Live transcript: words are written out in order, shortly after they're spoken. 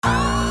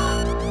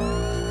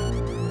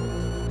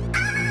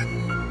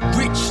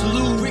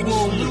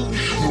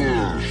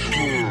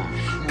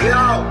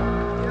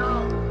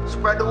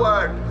spread the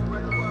word.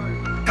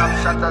 Top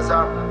shutters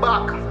are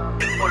back.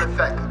 Full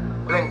effect.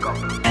 Link up.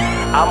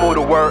 I move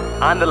to work,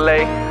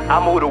 Andale.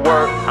 I move to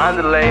work,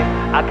 Andale.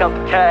 I count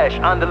the cash,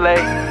 Andale.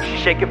 She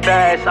shake it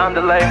fast,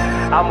 Andale.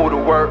 I move to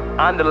work,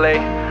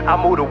 Andale.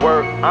 I move to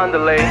work,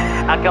 Andale.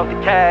 I count the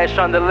cash,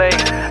 Andale.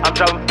 I'm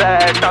driving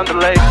fast,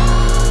 Andale.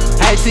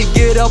 Had to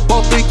get up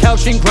off the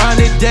couch and grind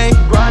it day.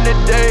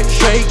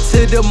 Straight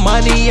to the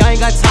money, I ain't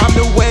got time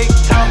to wait.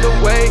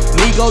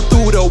 Me go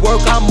through the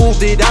work, I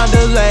moved it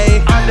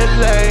Andale.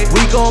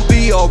 We gon'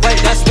 be alright,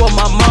 that's what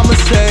my mama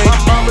say.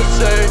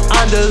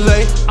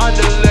 Andale.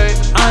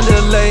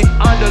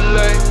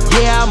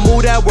 Yeah, I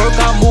move that work,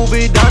 I move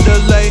it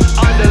Andale.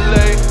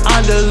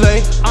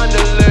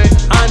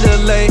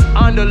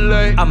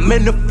 I'm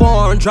in the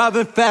foreign,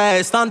 driving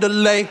fast,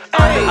 Andale.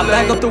 I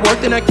back up the work,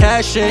 then I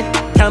cash in.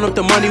 Count up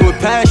the money with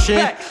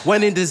passion.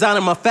 Went in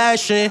designing my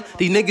fashion.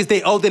 These niggas,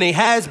 they older than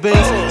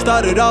has-beens.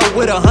 Started off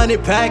with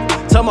 100 pack.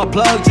 Tell my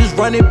plug, just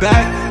run it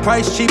back.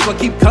 Price cheap, I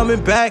keep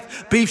coming back.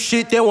 Beef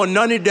shit, they want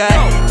none of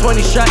that.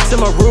 20 shots in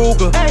my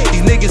Ruger.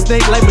 These niggas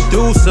think like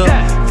Medusa.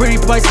 Pretty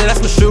price,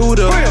 that's my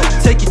shooter.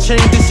 Take your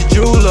chain, this is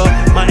jeweler.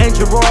 My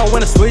engine raw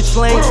when I switch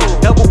lanes.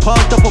 Double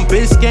parked up on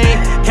Biscayne.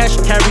 Cash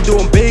and carry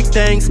doing big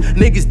things.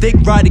 Niggas dick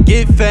ride to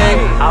get fame.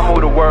 I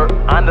move to work,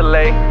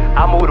 Andale.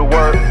 I move to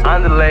work,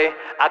 Andale.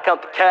 I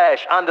count the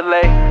cash,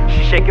 Andale.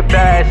 She shake it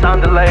fast,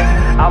 Andale.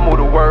 I move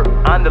to work,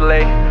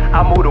 Andale.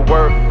 I move to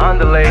work,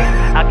 Andale.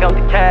 I count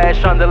the cash,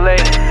 Andale.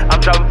 I'm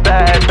driving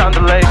fast,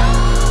 Andale.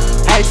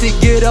 Had to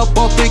get up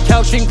off the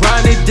couch and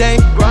grind it day.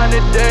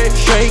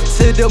 Straight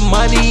to the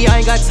money, I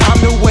ain't got time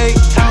to wait.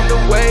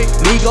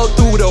 Me go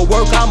through the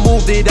work, I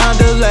moved it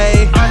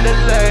Andale.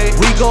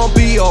 We gon'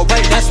 be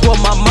alright, that's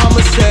what my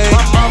mama say.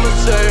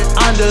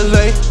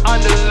 Andale.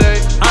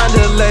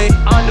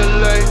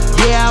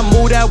 Yeah, I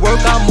move that work,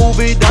 I move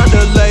it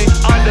Andale.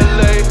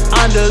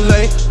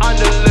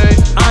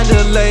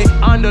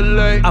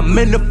 I'm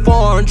in the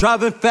foreign,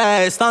 driving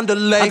fast,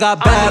 Andale. I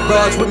got bad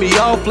bros with me,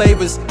 all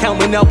flavors.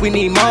 Counting up, we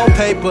need more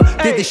paper.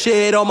 Did the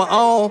shit on my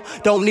own.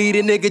 Don't need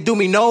a nigga, do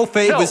me no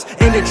favors.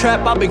 In the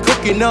trap, I've been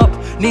cooking up.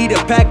 Need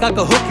a pack, I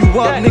can hook you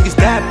up. Niggas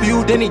dap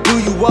you, then he do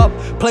you up.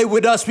 Play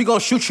with us, we gon'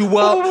 shoot you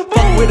up.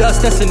 Fuck with us,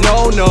 that's a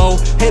no-no.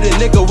 Hit a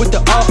nigga with the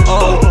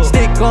uh-oh.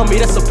 Stick on me,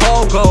 that's a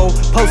pogo.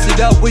 Post it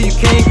up where you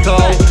can't go.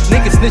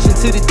 Niggas snitching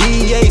to the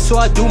DEA, so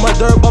I do my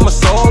dirt by my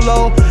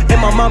solo. In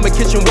my mama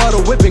kitchen,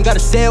 water whipping. Got a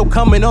sale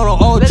coming on an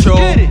outro.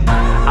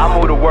 I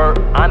move to work,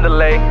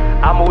 Andale.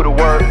 I move to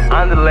work,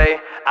 Andale.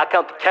 I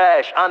count the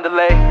cash,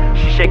 Andale.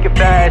 She shake it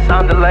fast,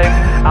 Andale.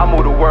 I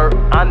move to work,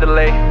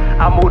 Andale.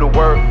 I move to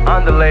work,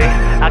 Andale.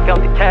 I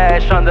count the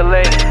cash,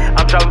 Andale.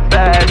 I'm driving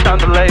fast,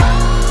 Andale.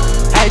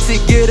 Had to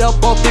get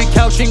up off the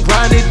couch and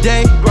grind it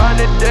day.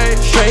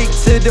 Straight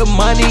to the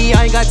money,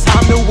 I ain't got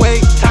time to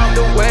wait.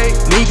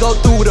 Me go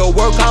through the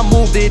work, I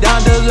moved it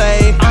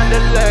Andale.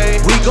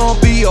 We gon'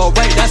 be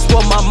alright, that's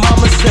what my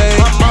mama say.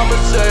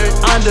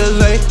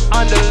 Andale.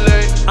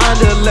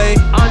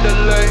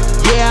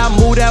 Yeah, I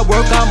move that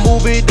work, I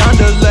move it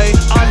Andale.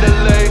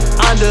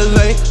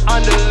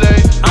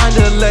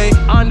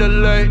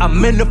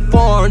 I'm in the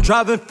foreign,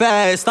 driving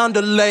fast,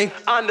 Andale.